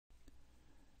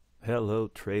Hello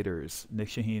traders, Nick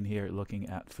Shaheen here looking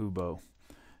at FUBO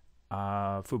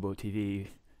TV.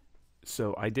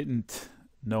 So I didn't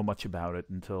know much about it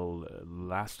until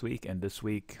last week and this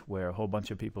week, where a whole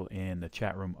bunch of people in the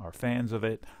chat room are fans of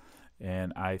it,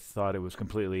 and I thought it was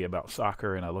completely about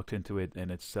soccer, and I looked into it,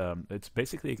 and it's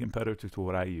basically a competitor to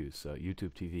what I use,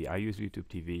 YouTube TV. I use YouTube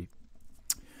TV.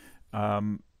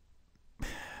 Um,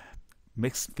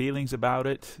 Mixed feelings about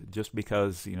it, just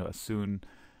because as soon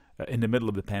in the middle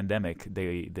of the pandemic,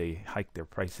 they hiked their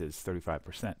prices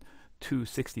 35% to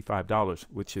 $65,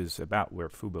 which is about where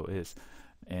Fubo is.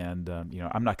 And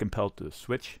I'm not compelled to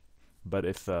switch, but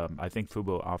if I think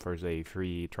Fubo offers a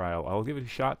free trial, I'll give it a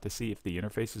shot to see if the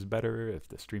interface is better, if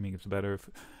the streaming is better. If,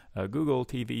 Google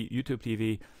TV, YouTube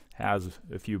TV has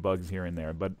a few bugs here and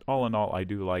there, but all in all, I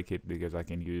do like it because I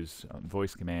can use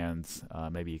voice commands.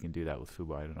 Maybe you can do that with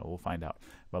Fubo. I don't know. We'll find out.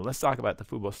 But let's talk about the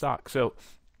Fubo stock. So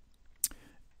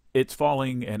it's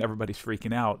falling and everybody's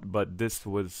freaking out, but this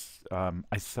was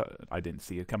I didn't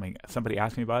see it coming. Somebody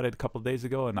asked me about it a couple of days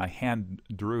ago, and I hand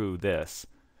drew this,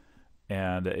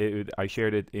 and I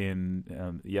shared it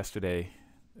in yesterday.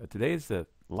 Today is the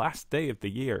last day of the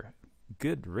year.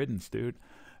 Good riddance, dude.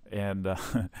 And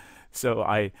so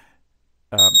I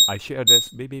shared this.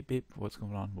 Beep beep beep. What's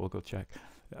going on? We'll go check.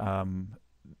 Um,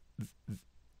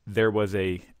 there was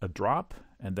a drop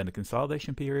and then a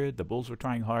consolidation period. The bulls were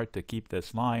trying hard to keep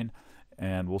this line,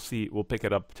 and we'll see. We'll pick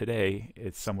it up today.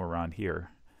 It's somewhere around here,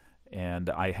 and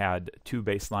I had two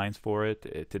baselines for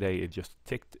it. Today it just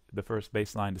ticked the first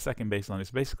baseline. The second baseline is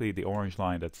basically the orange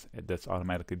line that's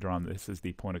automatically drawn. This is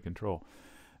the point of control.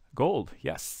 Gold,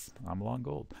 yes, I'm long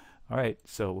gold. All right,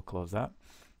 so we'll close that.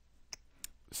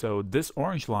 So this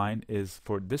orange line is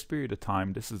for this period of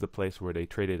time. This is the place where they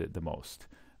traded it the most.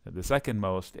 The second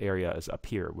most area is up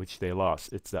here, which they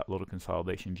lost. It's that little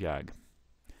consolidation jag.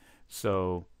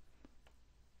 So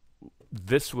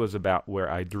this was about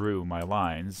where I drew my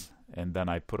lines, and then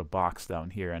I put a box down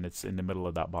here, and it's in the middle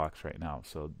of that box right now.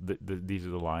 So these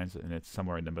are the lines, and it's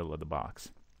somewhere in the middle of the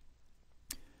box.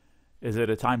 Is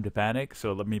it a time to panic?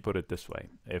 So let me put it this way.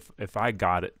 If I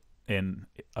got it in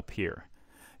up here,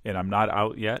 and I'm not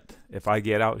out yet, if I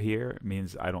get out here, it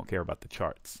means I don't care about the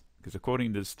charts. Because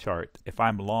according to this chart, if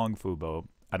I'm long Fubo,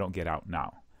 I don't get out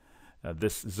now.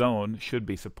 This zone should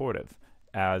be supportive,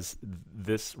 as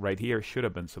this right here should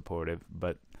have been supportive,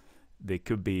 but they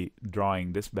could be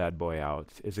drawing this bad boy out.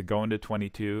 Is it going to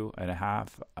 22 and a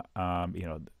half?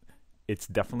 It's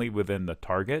definitely within the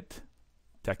target,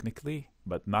 technically,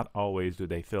 but not always do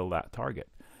they fill that target.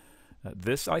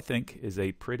 This, I think, is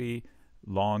a pretty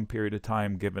long period of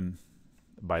time, given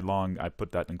by long, I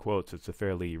put that in quotes. It's a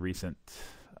fairly recent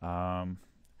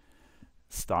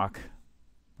stock,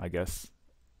 I guess,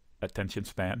 attention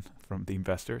span from the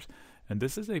investors, and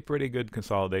this is a pretty good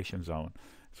consolidation zone.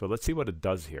 So let's see what it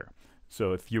does here.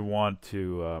 So if you want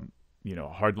to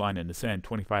hard line in the sand,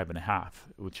 25 and a half,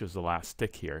 which is the last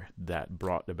tick here that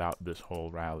brought about this whole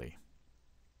rally.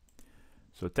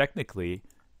 So technically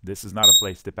this is not a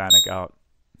place to panic out.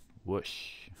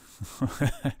 Whoosh.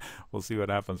 We'll see what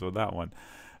happens with that one.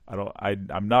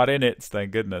 I'm not in it,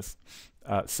 thank goodness.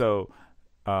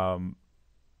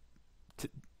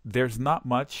 There's not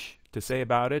much to say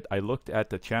about it. I looked at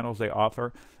the channels they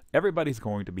offer. Everybody's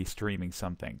going to be streaming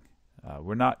something.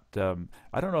 We're not,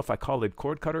 I don't know if I call it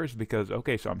cord cutters, because,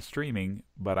 okay, so I'm streaming,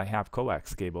 but I have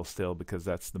coax cable still, because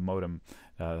that's the modem,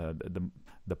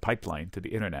 the pipeline to the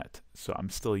internet. So I'm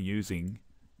still using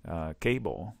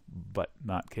cable, but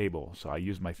not cable. So I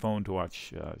use my phone to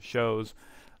watch shows.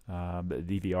 The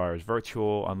DVR is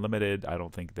virtual, unlimited. I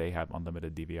don't think they have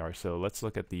unlimited DVR. So let's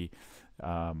look at the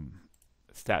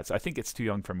stats. I think it's too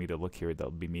young for me to look here.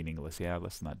 They'll be meaningless. Yeah,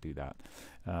 let's not do that.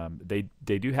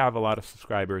 They do have a lot of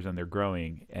subscribers, and they're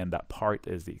growing, and that part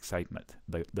is the excitement,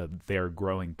 their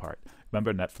growing part.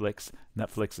 Remember Netflix?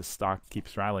 Netflix's stock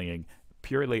keeps rallying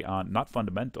purely on not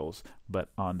fundamentals, but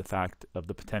on the fact of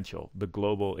the potential, the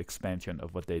global expansion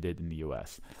of what they did in the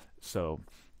US. So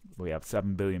we have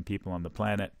 7 billion people on the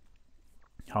planet.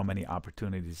 How many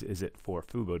opportunities is it for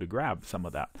Fubo to grab some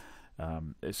of that?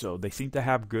 So they seem to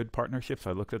have good partnerships.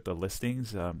 I looked at the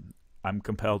listings. I'm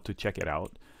compelled to check it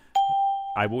out.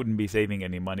 I wouldn't be saving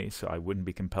any money, so I wouldn't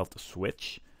be compelled to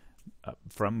switch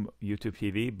from YouTube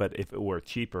TV, but if it were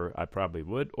cheaper, I probably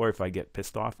would. Or if I get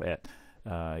pissed off at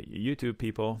YouTube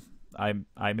people,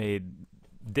 I may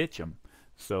ditch them.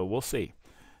 So we'll see.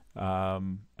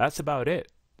 That's about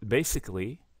it.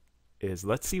 Basically, is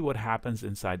let's see what happens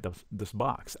inside this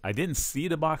box. I didn't see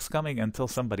the box coming until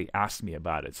somebody asked me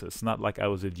about it. So it's not like I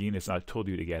was a genius and I told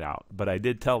you to get out. But I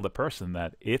did tell the person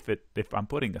that if I'm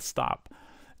putting a stop,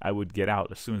 I would get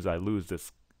out as soon as I lose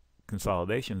this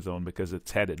consolidation zone because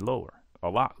it's headed lower, a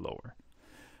lot lower.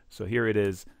 So here it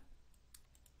is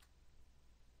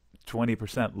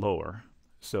 20% lower.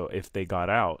 So if they got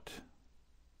out,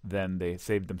 then they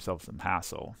saved themselves some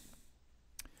hassle.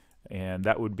 And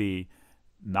that would be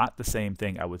not the same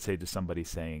thing I would say to somebody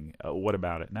saying, what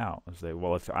about it now? I say,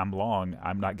 well, if I'm long,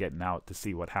 I'm not getting out to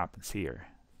see what happens here.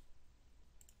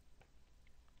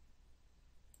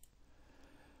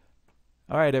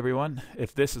 All right, everyone.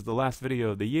 If this is the last video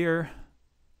of the year,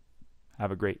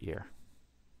 have a great year.